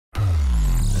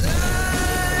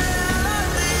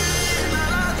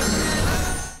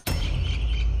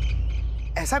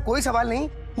ऐसा कोई सवाल नहीं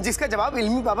जिसका जवाब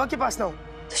इल्मी बाबा के पास ना हो।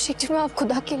 तो शेख जिन्नू, आप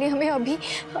खुदा के लिए हमें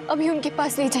अभी उनके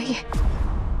पास ले जाइए।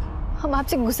 हम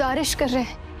आपसे गुजारिश कर रहे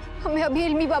हैं, हमें अभी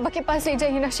इल्मी बाबा के पास ले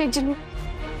जाइए ना शेख जिन्नू।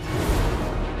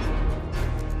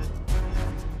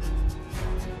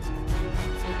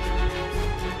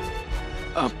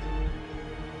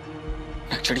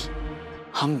 नक्चड़ी,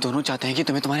 हम दोनों चाहते हैं कि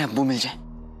तुम्हें तुम्हारे अब्बू मिल जाए,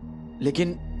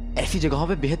 लेकिन ऐसी जगहों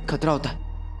पे बेहद खतरा होता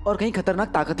है और कहीं खतरनाक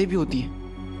ताकतें भी होती हैं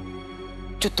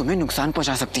जो तुम्हें नुकसान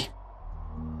पहुंचा सकती।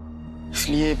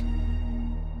 इसलिए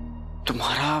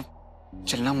तुम्हारा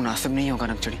चलना मुनासिब नहीं होगा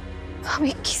नक्चड़ी।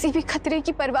 हमें किसी भी खतरे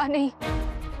की परवाह नहीं।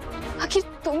 आखिर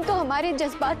तुम तो हमारे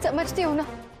जज्बात समझते हो ना,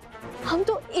 हम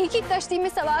तो एक ही कश्ती में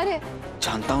सवार है।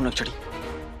 जानता हूँ नक्चड़ी,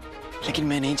 लेकिन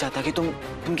मैं नहीं चाहता कि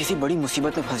तुम किसी बड़ी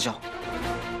मुसीबत में फंस जाओ।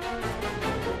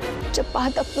 जब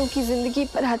बात अपनों की जिंदगी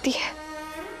पर आती है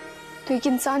तो एक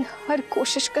इंसान हर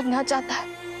कोशिश करना चाहता है,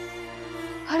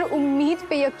 हर उम्मीद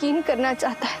पे यकीन करना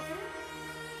चाहता है,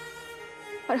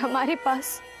 और हमारे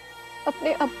पास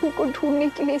अपने अब्बू को ढूंढने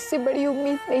के लिए इससे बड़ी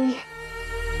उम्मीद नहीं है।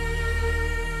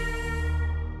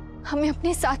 हमें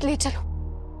अपने साथ ले चलो,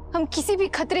 हम किसी भी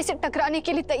खतरे से टकराने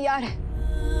के लिए तैयार हैं।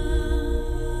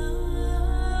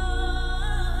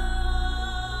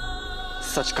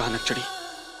 सच कहा नक्चड़ी,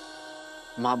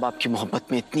 माँ बाप की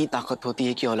मोहब्बत में इतनी ताकत होती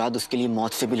है कि औलाद उसके लिए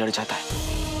मौत से भी लड़ जाता है।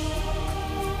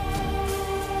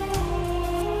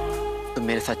 तुम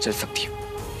मेरे साथ चल सकती हो।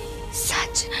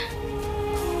 सच?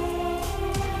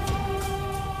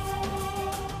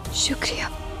 शुक्रिया।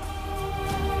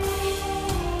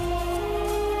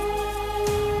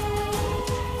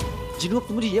 जिन्नू, अब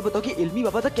तुम मुझे ये बताओ कि इल्मी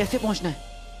बाबा तक कैसे पहुंचना है?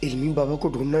 इल्मी बाबा को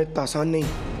ढूंढना इतना आसान नहीं।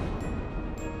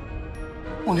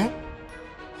 उन्हें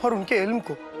और उनके इल्म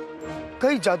को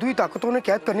कई जादुई ताकतों ने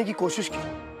कैद करने की कोशिश की,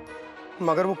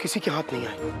 मगर वो किसी के हाथ नहीं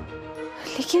आए।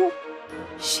 लेकिन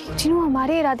शेख जिन्नू,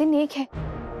 हमारे इरादे नेक हैं।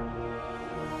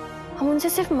 हम उनसे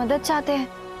सिर्फ मदद चाहते हैं।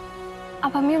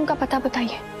 आप हमें उनका पता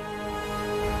बताइए।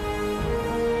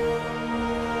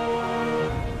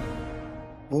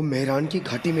 वो मेहरान की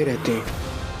घाटी में रहते हैं।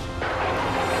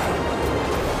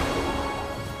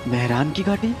 मेहरान की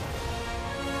घाटी?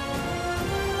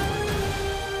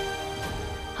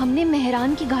 हमने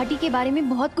मेहरान की घाटी के बारे में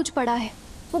बहुत कुछ पढ़ा है।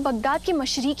 वो बगदाद के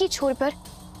मशरिकी छोर पर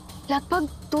लगभग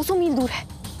 200 मील दूर है।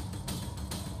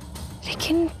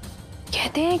 लेकिन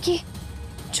कहते हैं कि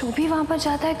जो भी वहां पर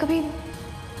जाता है कभी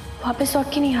वापस लौट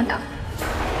के नहीं आता।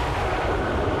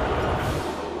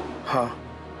 हाँ,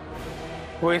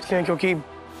 वो इसलिए क्योंकि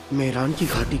मेहरान की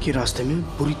घाटी के रास्ते में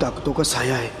बुरी ताकतों का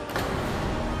साया है।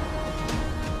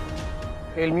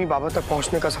 इल्मी बाबा तक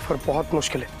पहुंचने का सफर बहुत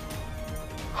मुश्किल है,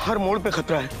 हर मोड़ पे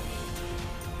खतरा है।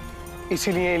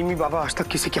 इसीलिए इल्मी बाबा आज तक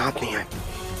किसी के हाथ नहीं आए।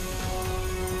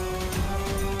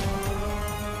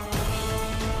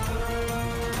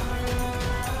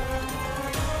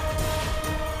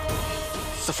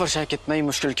 सफर चाहे कितना ही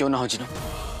मुश्किल क्यों ना हो जिन्नू,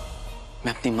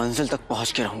 मैं अपनी मंजिल तक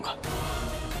पहुंच के रहूंगा।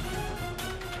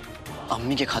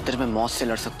 अम्मी के खातिर मैं मौत से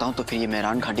लड़ सकता हूं, तो फिर ये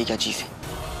मेहरान घाटी क्या चीज है?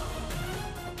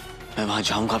 मैं वहां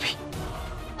जाऊंगा भी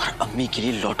और अम्मी के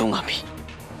लिए लौटूंगा भी।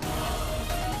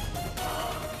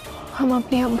 हम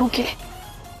अपने अब्बू के लिए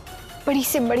बड़ी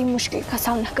से बड़ी मुश्किल का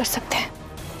सामना कर सकते हैं।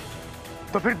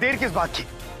 तो फिर देर किस बात की?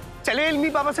 चले इल्मी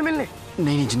बाबा से मिलने।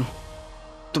 नहीं जिन्नू,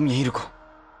 तुम यहीं रुको।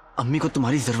 अम्मी को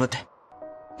तुम्हारी जरूरत है,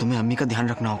 तुम्हें अम्मी का ध्यान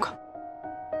रखना होगा।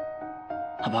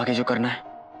 अब आगे जो करना है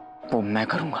वो मैं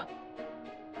करूंगा,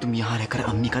 तुम यहां रहकर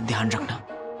अम्मी का ध्यान रखना।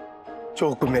 जो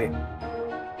हुक्म मेरे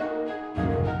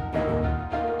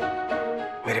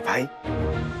भाई।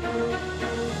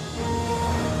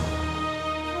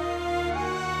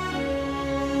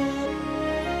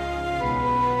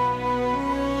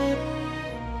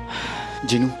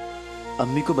 जिन्नू,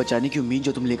 अम्मी को बचाने की उम्मीद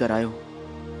जो तुम लेकर आए हो,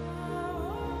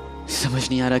 समझ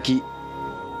नहीं आ रहा कि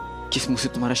किस मुंह से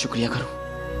तुम्हारा शुक्रिया करूं।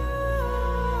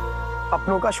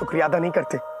 अपनों का शुक्रिया अदा नहीं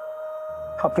करते,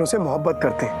 अपनों से मोहब्बत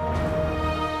करते।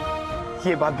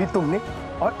 ये बात भी तुमने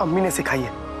और अम्मी ने सिखाई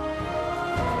है,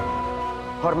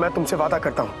 और मैं तुमसे वादा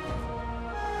करता हूं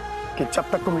कि जब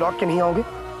तक तुम लौट के नहीं आओगे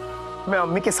मैं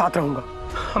अम्मी के साथ रहूंगा,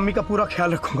 अम्मी का पूरा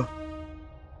ख्याल रखूंगा।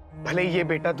 भले ये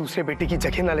बेटा दूसरे बेटे की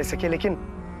जगह ना ले सके, लेकिन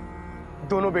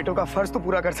दोनों बेटों का फर्ज तो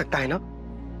पूरा कर सकता है ना।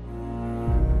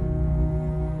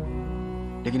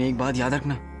 लेकिन एक बात याद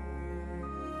रखना,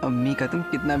 अम्मी का तुम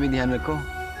कितना भी ध्यान रखो,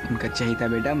 उनका चहेता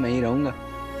बेटा मैं ही रहूंगा।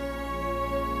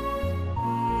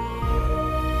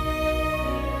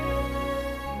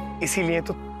 इसीलिए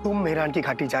तो तुम मेहरान की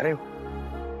घाटी जा रहे हो।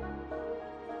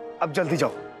 अब जल्दी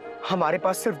जाओ, हमारे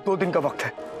पास सिर्फ 2 दिन का वक्त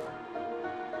है,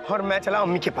 और मैं चला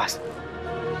अम्मी के पास।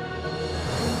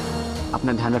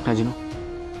 अपना ध्यान रखना जिन्नू,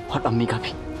 और अम्मी का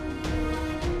भी।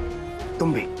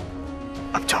 तुम भी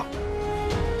अब जाओ।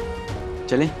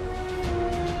 चलें?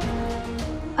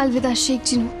 अलविदा शेख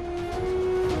जिनू।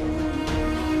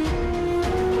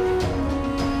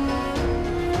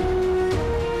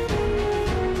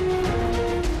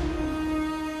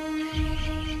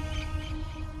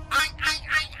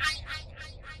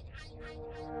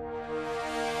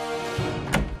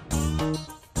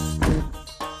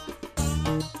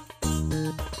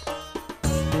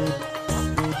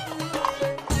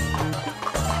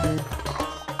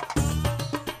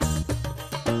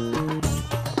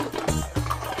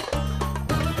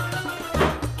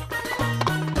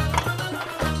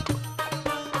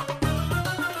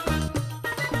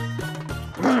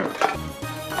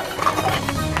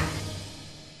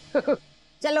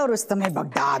 चलो रुस्तम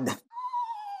बगदाद,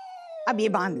 अब ये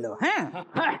बांध लो हैं।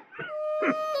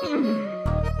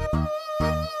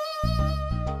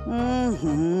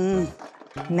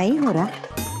 नहीं हो रहा,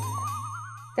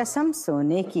 कसम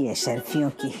सोने की अशरफियों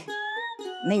की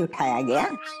नहीं उठाया गया।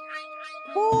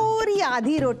 पूरी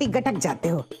आधी रोटी गटक जाते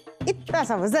हो, इतना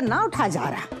सा वजन ना उठा जा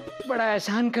रहा। बड़ा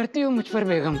एहसान करती हो मुझ पर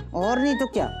बेगम। और नहीं तो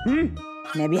क्या।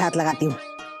 मैं भी हाथ लगाती हूँ,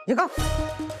 देखो।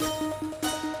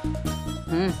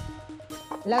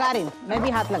 लगा रही हूँ, मैं भी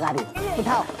हाथ लगा रही हूँ।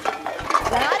 उठाओ,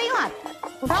 लगा रही हूँ हाथ,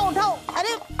 उठाओ उठाओ।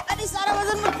 अरे अरे सारा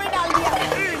वजन मुझ पे डाल दिया।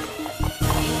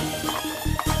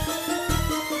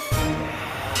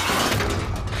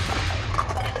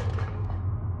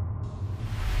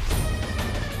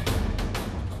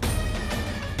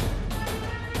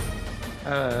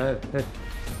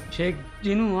 शेख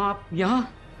जिनू, आप यहाँ?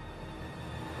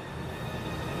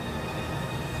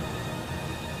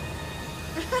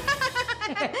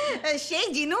 शेख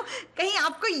जीनू, कहीं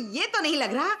आपको ये तो नहीं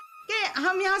लग रहा कि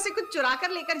हम यहाँ से कुछ चुरा कर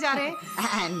लेकर जा रहे हैं?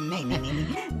 नहीं नहीं नहीं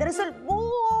नहीं, दरअसल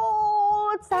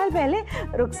बहुत साल पहले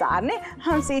रुखसार ने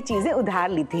हमसे ये चीजें उधार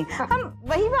ली थी, हम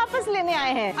वही वापस लेने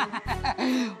आए हैं।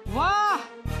 वाह,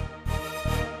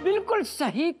 बिल्कुल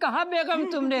सही कहा बेगम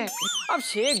तुमने। अब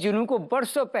शेख जिनू को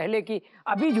बरसों पहले की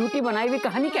अभी झूठी बनाई हुई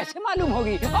कहानी कैसे मालूम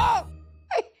होगी?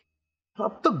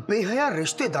 अब तक बेहया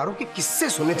रिश्तेदारों के किस्से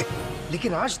सुने थे,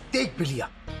 लेकिन आज देख भी लिया।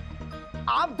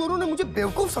 आप दोनों ने मुझे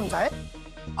बेवकूफ समझा है।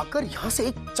 अगर यहाँ से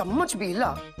एक चम्मच भी हिला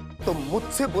तो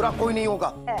मुझसे बुरा कोई नहीं होगा।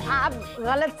 आप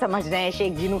गलत समझ रहे हैं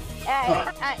शेख जीनू।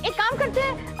 एक काम करते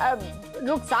हैं,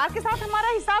 रुखसार के साथ हमारा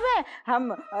हिसाब है,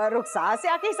 हम रुखसार से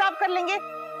आके हिसाब कर लेंगे।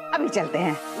 अभी चलते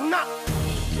हैं ना।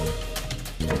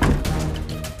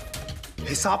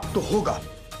 हिसाब तो होगा,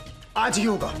 आज ही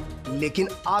होगा, लेकिन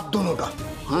आप दोनों का।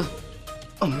 हाँ?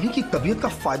 अम्मी की तबीयत का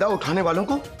फायदा उठाने वालों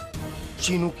को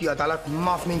चीनू की अदालत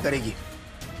माफ नहीं करेगी।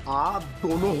 आप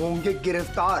दोनों होंगे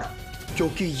गिरफ्तार,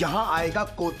 क्योंकि यहां आएगा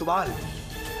कोतवाल।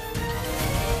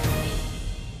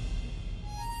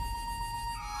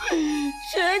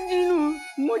 शेख जिनू,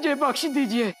 मुझे बख्श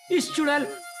दीजिए। इस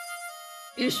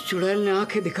चुड़ैल ने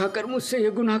आंखें दिखाकर मुझसे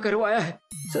ये गुनाह करवाया है।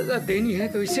 सजा देनी है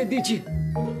तो इसे दीजिए।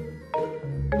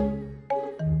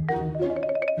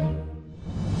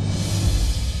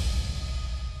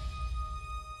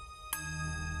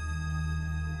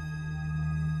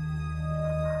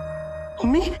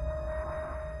 अम्मी,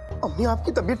 अम्मी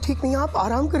आपकी तबीयत ठीक नहीं है, आप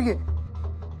आराम करिए।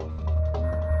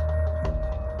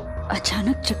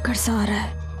 अचानक चक्कर सा आ रहा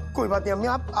है। कोई बात नहीं अम्मी,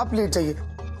 आप लेट जाइए,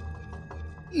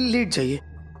 लेट जाइए।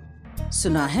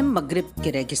 सुना है मगरिब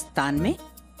के रेगिस्तान में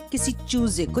किसी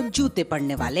चूजे को जूते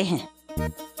पड़ने वाले हैं।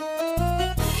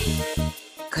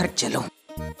 घर चलो,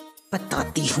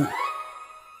 बताती हूँ।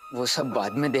 वो सब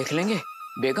बाद में देख लेंगे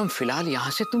बेगम, फिलहाल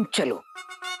यहाँ से तुम चलो।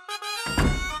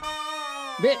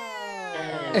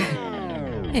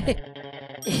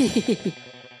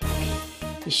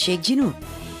 शेख जिनू,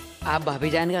 आप भाभी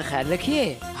जान का ख्याल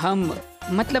रखिए।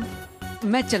 मतलब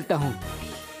मैं चलता हूँ।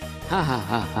 हाँ हाँ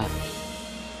हाँ हाँ।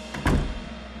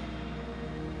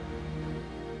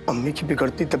 अम्मी की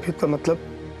बिगड़ती तबीयत का मतलब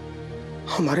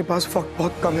हमारे पास वक्त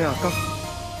बहुत कम है आका।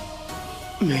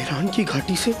 मेहरान की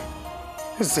घाटी से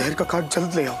जहर का काट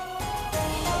जल्द ले आओ।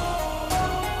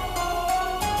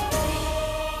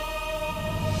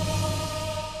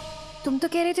 तुम तो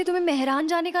कह रहे थे तुम्हें मेहरान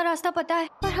जाने का रास्ता पता है,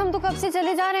 पर हम तो कब से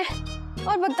चले जा रहे हैं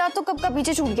और बगदाद तो कब का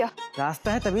पीछे छूट गया।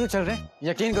 रास्ता है तभी तो चल रहे हैं।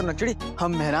 यकीन करो नकचड़ी,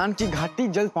 हम मेहरान की घाटी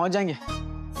जल्द पहुंच जाएंगे।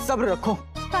 सब्र रखो।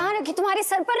 कहाँ रखी? तुम्हारे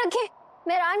सर पर रखे।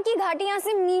 मेहरान की घाटी यहाँ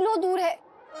से मीलों दूर है।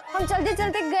 हम चलते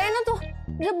चलते गए ना तो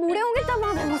जब बूढ़े होंगे तब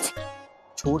वहां पहुंचे।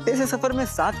 छोटे से सफर में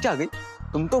साथ क्या गई,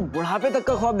 तुम तो बुढ़ापे तक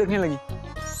का ख्वाब देखने लगी।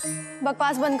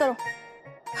 बकवास बंद करो।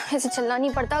 ऐसे चलना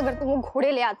नहीं पड़ता अगर तुम वो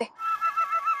घोड़े ले आते।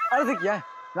 अर्थ क्या है,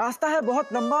 रास्ता है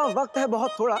बहुत लंबा और वक्त है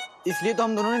बहुत थोड़ा, इसलिए तो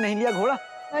हम दोनों ने नहीं लिया घोड़ा।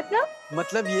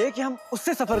 मतलब ये कि हम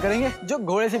उससे सफर करेंगे जो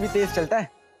घोड़े से भी तेज चलता है।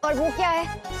 और वो क्या है?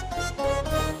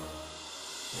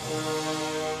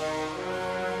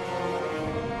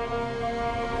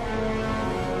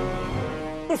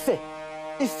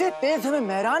 इससे तेज हमें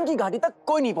मेहरान की घाटी तक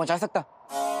कोई नहीं पहुंचा सकता।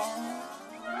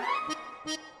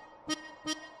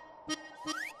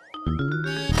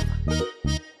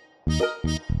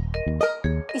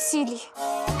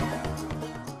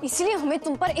 इसीलिए हमें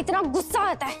तुम पर इतना गुस्सा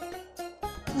आता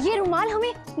है। ये रुमाल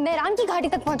हमें मेहरान की घाटी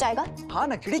तक पहुंचाएगा। हाँ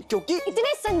नक्चड़ी, क्योंकि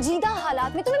इतने संजीदा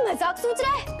हालात में तुम्हें मजाक सोच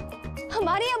रहा है?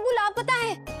 हमारे अब्बू लापता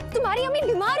है, तुम्हारी अम्मी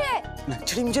बीमार है।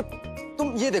 नक्चड़ी मुझे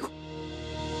तुम ये देखो।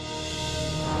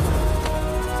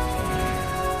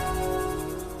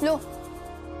 लो,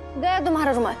 गया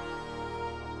तुम्हारा रुमाल।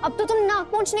 अब तो तुम नाक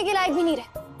पहुंचने के लायक भी नहीं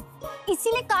रहे।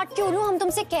 इसीलिए काट के उल्लू हम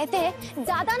तुमसे कहते हैं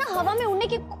ज्यादा ना हवा में उड़ने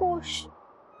की कोशिश।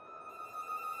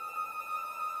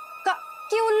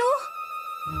 कि उल्लू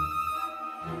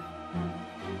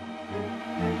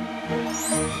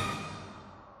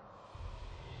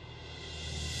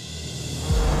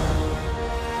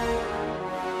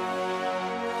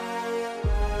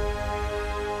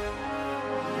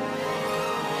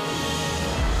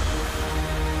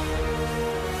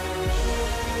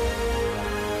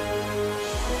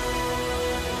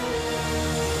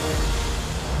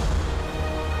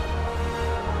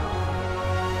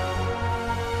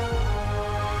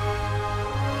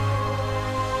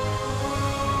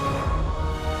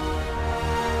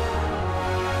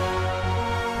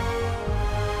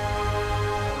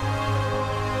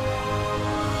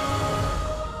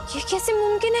ये कैसे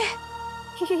मुमकिन है?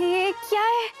 ये क्या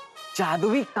है?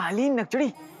 जादुई कालीन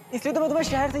नक्चड़ी, इसलिए तो मैं तुम्हें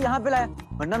शहर से यहाँ पे लाया,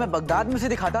 वरना मैं बगदाद में से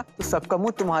दिखाता तो सबका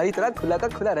मुंह तुम्हारी तरह खुला का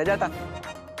खुला रह जाता।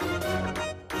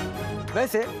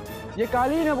 वैसे ये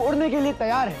कालीन अब उड़ने के लिए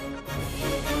तैयार है।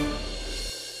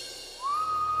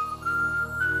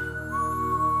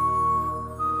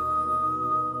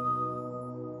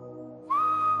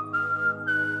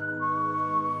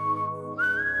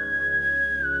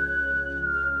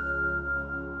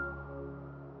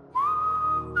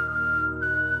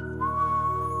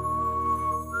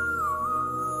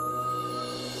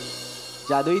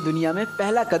 जादुई दुनिया में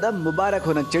पहला कदम मुबारक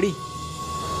हो नक्चड़ी।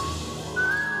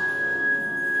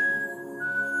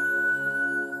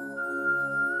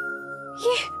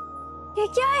 ये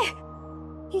क्या है?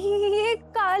 ये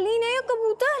कालीन है या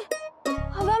कबूतर?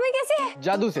 हवा में कैसे है?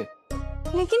 जादू से।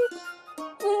 लेकिन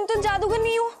तुम तो जादूगर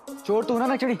नहीं हो। चोर तो हो ना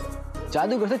नक्चड़ी,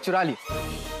 जादूगर से चुरा लिया।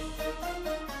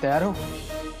 तैयार हो?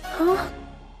 हाँ।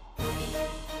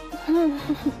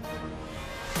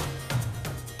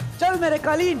 चल मेरे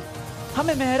कालीन,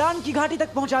 हमें मेहरान की घाटी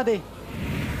तक पहुंचा दे।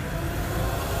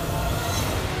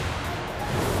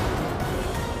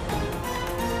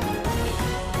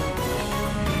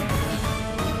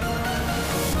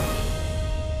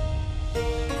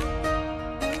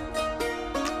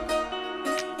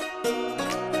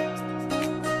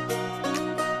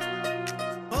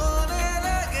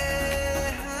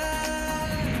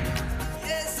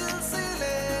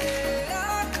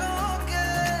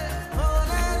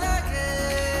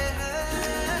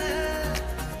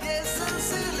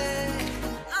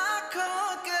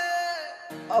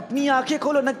 अपनी आंखें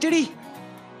खोलो नक्चड़ी,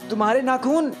 तुम्हारे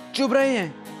नाखून चुभ रहे हैं।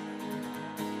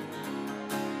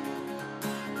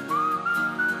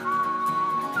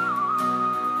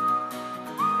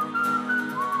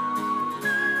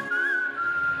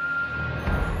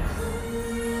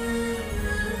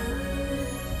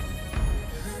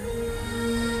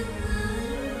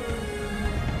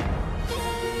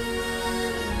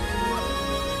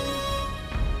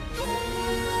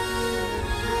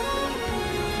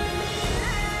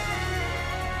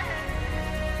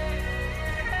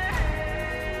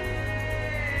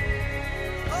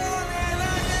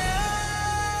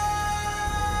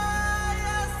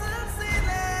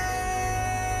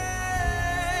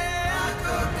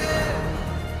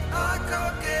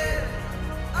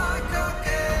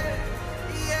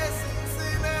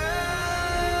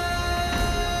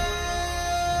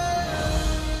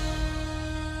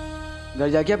 घर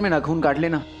जाके अपने नाखून काट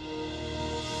लेना।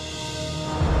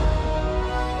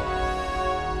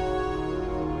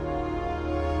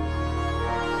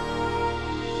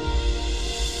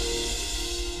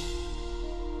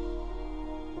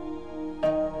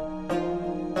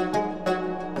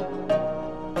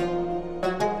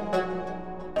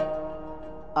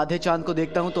 आधे चांद को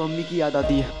देखता हूं तो अम्मी की याद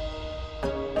आती है,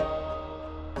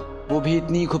 वो भी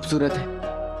इतनी खूबसूरत है।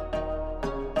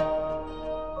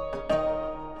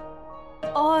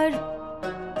 और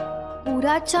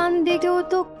पूरा चांद देखते हो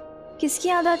तो किसकी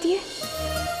याद आती है?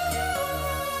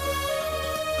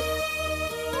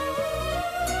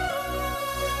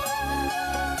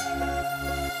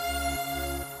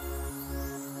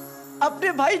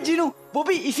 अपने भाई जीनू, वो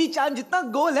भी इसी चांद जितना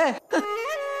गोल है।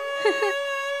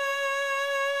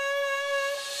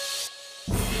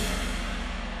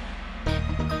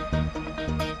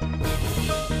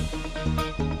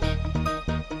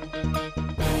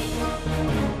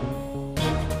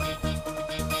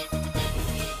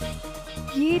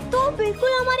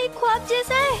 बिल्कुल हमारे ख्वाब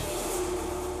जैसा है।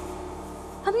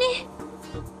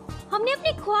 हमने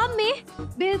अपने ख्वाब में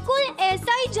बिल्कुल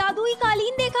ऐसा ही जादुई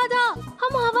कालीन देखा था।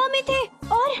 हम हवा में थे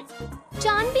और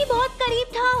चांद भी बहुत करीब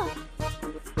था।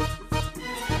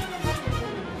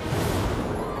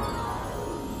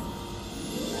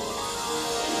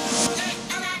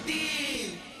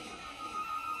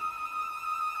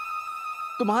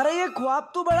 तुम्हारा ये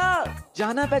ख्वाब तो बड़ा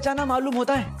जाना पहचाना मालूम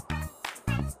होता है।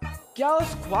 क्या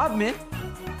उस ख्वाब में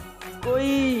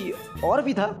कोई और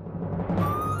भी था?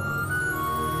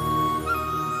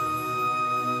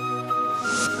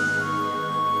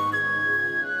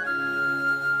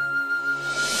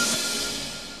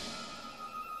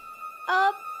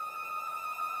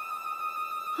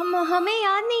 हमें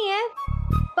याद नहीं है,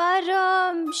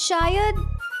 पर शायद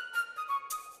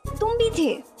तुम भी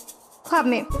थे ख्वाब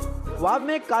में। ख्वाब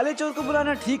में काले चोर को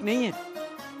बुलाना ठीक नहीं है।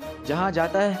 जहां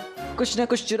जाता है कुछ ना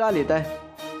कुछ चुरा लेता है।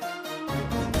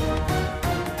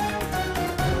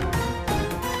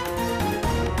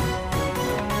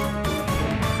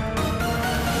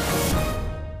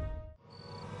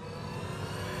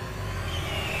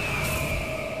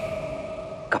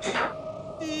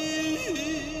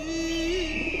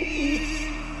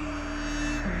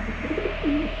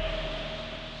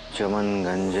 चमन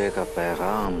गंजे का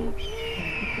पैगाम।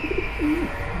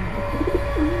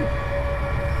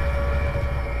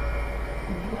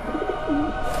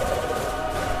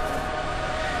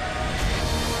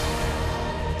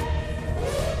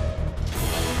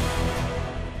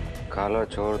 काला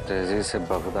चोर तेजी से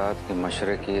बगदाद के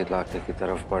मशरकी इलाके की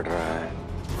तरफ बढ़ रहा है।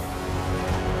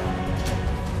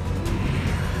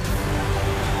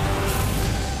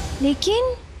 लेकिन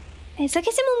ऐसा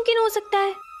कैसे मुमकिन हो सकता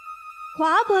है?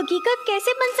 ख्वाब हकीकत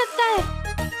कैसे बन सकता है?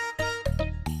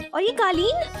 और ये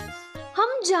कालीन, हम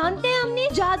जानते हैं हमने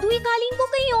जादुई कालीन को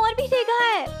कहीं और भी देखा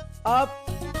है। आप,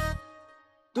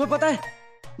 तुम्हें पता है,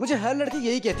 मुझे हर लड़की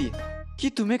यही कहती है कि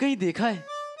तुम्हें कहीं देखा है,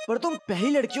 पर तुम पहली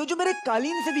लड़की हो जो मेरे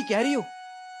कालीन से भी कह रही हो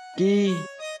कि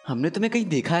हमने तुम्हें कहीं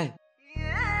देखा है।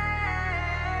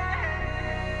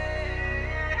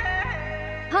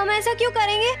 हम ऐसा क्यों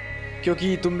करेंगे?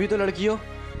 क्योंकि तुम भी तो लड़की हो।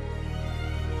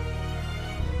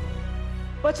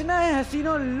 बचना है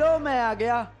हसीनों, लो मैं आ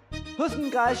गया। हुस्न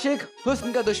का आशिक,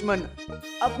 हुस्न का दुश्मन,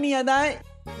 अपनी अदाएं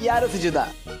यारों से जुदा।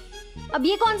 अब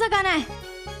ये कौन सा गाना है?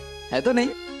 है तो नहीं,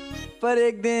 पर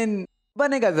एक दिन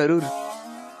बनेगा जरूर।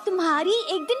 तुम्हारी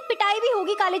एक दिन पिटाई भी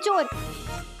होगी काले चोर।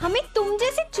 हमें तुम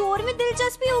जैसे चोर में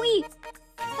दिलचस्पी होगी?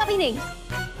 कभी नहीं।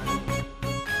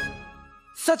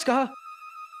 सच कहा।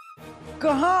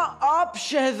 कहाँ आप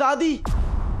शहजादी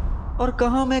और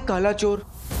कहाँ मैं काला चोर।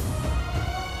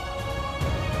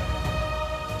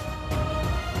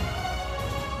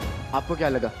 आपको क्या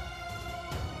लगा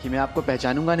कि मैं आपको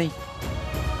पहचानूंगा नहीं?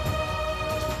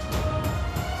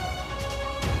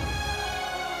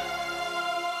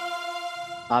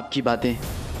 आपकी बातें,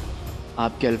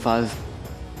 आपके अल्फाज,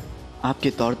 आपके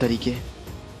तौर तरीके,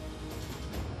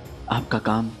 आपका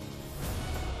काम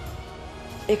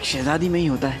एक शहजादी में ही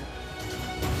होता है।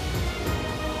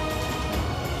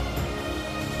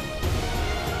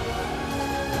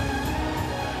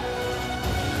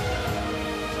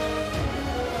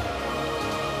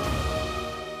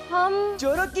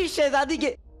 चोरों की शहजादी के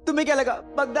तुम्हें क्या लगा?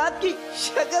 बगदाद की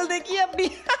शक्ल देखी अपनी।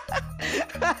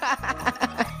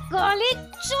 काले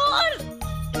चोर!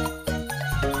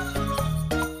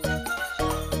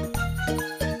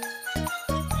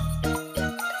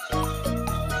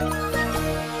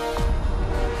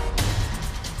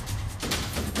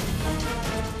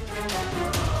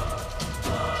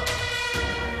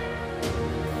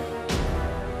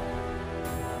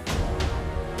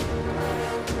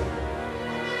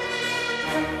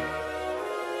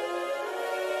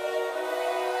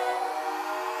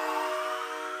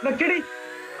 नक्चड़ी,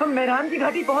 हम मेहरान की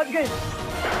घाटी पहुंच गए।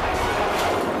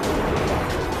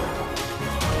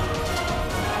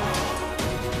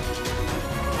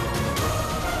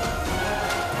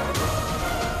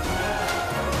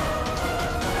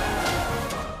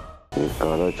 ये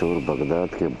काला चोर बगदाद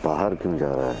के बाहर क्यों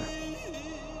जा रहा है?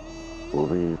 वो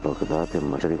भी बगदाद के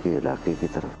मशरकी इलाके की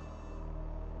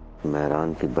तरफ।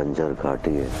 मेहरान की बंजर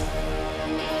घाटी है।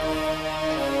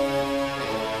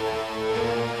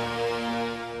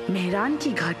 मेहरान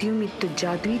की घाटियों में तो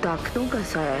जादुई ताकतों का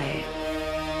साया है।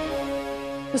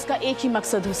 उसका एक ही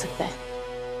मकसद हो सकता है,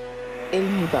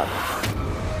 इल्मी बाबा।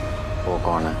 वो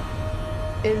कौन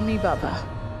है? इल्मी बाबा,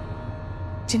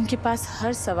 जिनके पास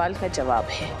हर सवाल का जवाब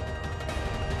है,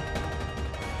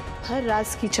 हर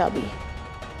राज की चाबी।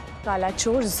 काला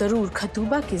चोर जरूर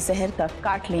खतूबा के जहर का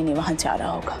काट लेने वहां जा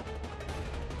रहा होगा।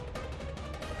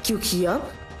 क्योंकि अब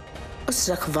उस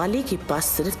रखवाले के पास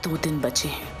सिर्फ 2 दिन बचे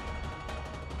हैं।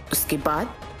 उसके बाद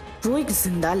वो एक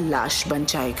जिंदा लाश बन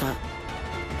जाएगा।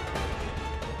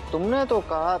 तुमने तो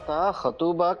कहा था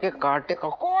खतूबा के कांटे का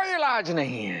कोई इलाज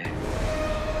नहीं है।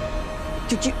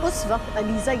 क्योंकि उस वक्त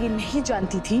अलीजा ये नहीं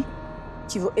जानती थी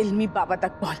कि वो इल्मी बाबा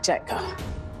तक पहुंच जाएगा।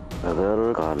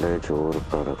 अगर काले चोर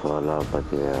का रखवाला बच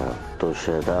गया तो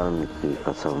शैतान की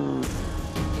कसम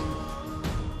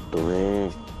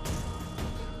तुम्हें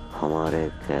हमारे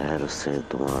कहर से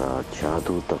तुम्हारा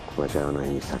जादू तक बचा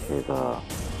नहीं सकेगा।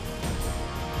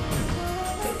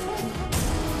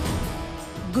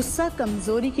 गुस्सा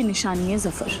कमजोरी की निशानी है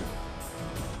जफर,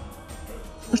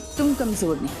 और तुम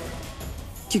कमजोर नहीं,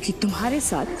 क्योंकि तुम्हारे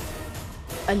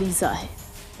साथ अलीजा है।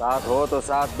 साथ हो तो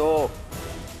साथ दो,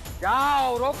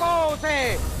 जाओ रोको उसे।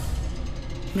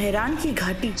 मेहरान की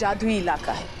घाटी जादुई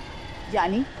इलाका है,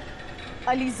 यानी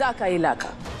अलीजा का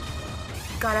इलाका।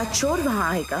 काला चोर वहां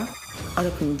आएगा और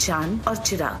अपनी जान और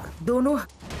चिराग दोनों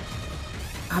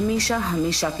हमेशा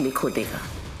हमेशा के लिए खो देगा।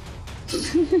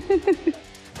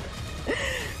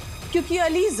 क्योंकि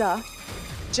अलीजा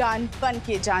जान बन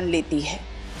के जान लेती है।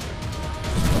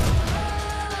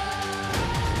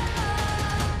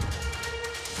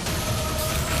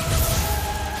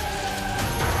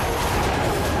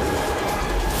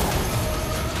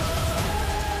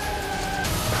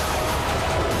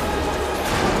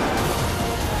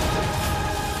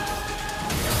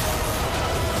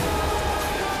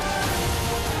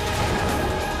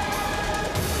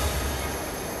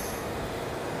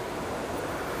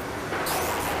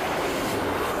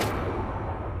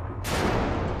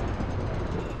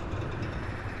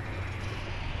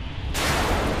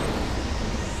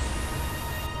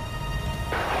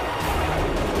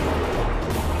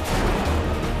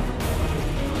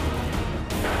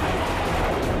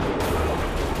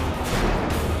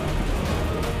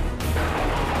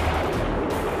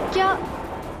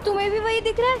 तुम्हें भी वही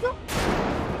दिख रहा है? तो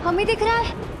हमें दिख रहा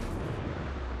है।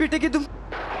 बेटे की तुम,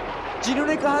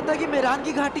 जिन्होंने कहा था कि मेहरान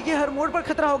की घाटी के हर मोड़ पर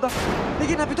खतरा होगा,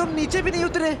 लेकिन अभी तो हम नीचे भी नहीं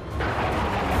उतरे।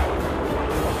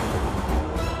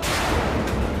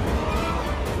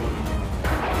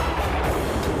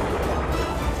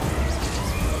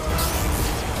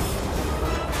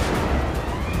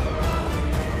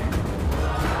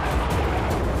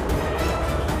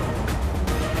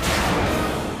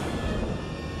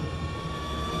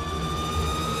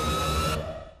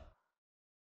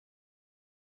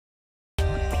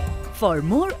 For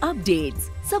more updates,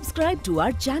 subscribe to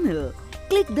our channel,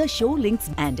 click the show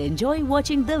links and enjoy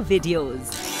watching the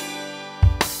videos.